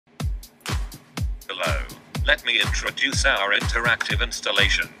Let me introduce our interactive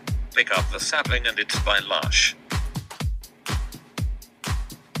installation. Pick up the sapling and it's by Lush.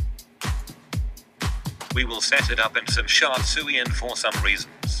 We will set it up in some Shartsuian for some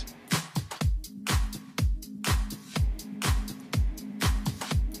reasons.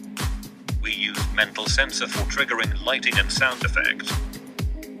 We used mental sensor for triggering lighting and sound effect.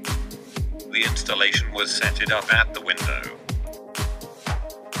 The installation was set it up at the window.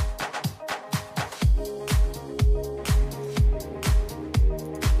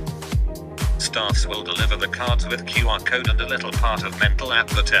 Staffs will deliver the cards with QR code and a little part of mental at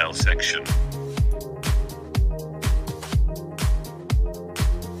the tail section.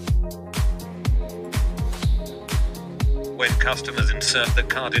 When customers insert the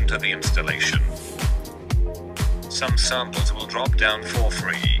card into the installation, some samples will drop down for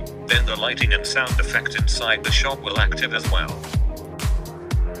free. Then the lighting and sound effect inside the shop will active as well.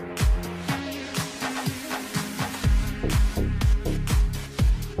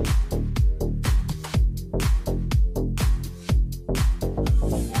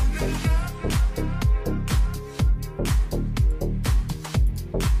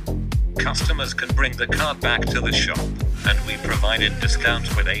 Customers can bring the card back to the shop, and we provided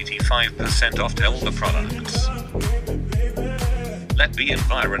discounts with 85% off all the products. Let's be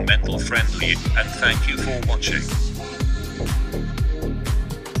environmental friendly, and thank you for watching.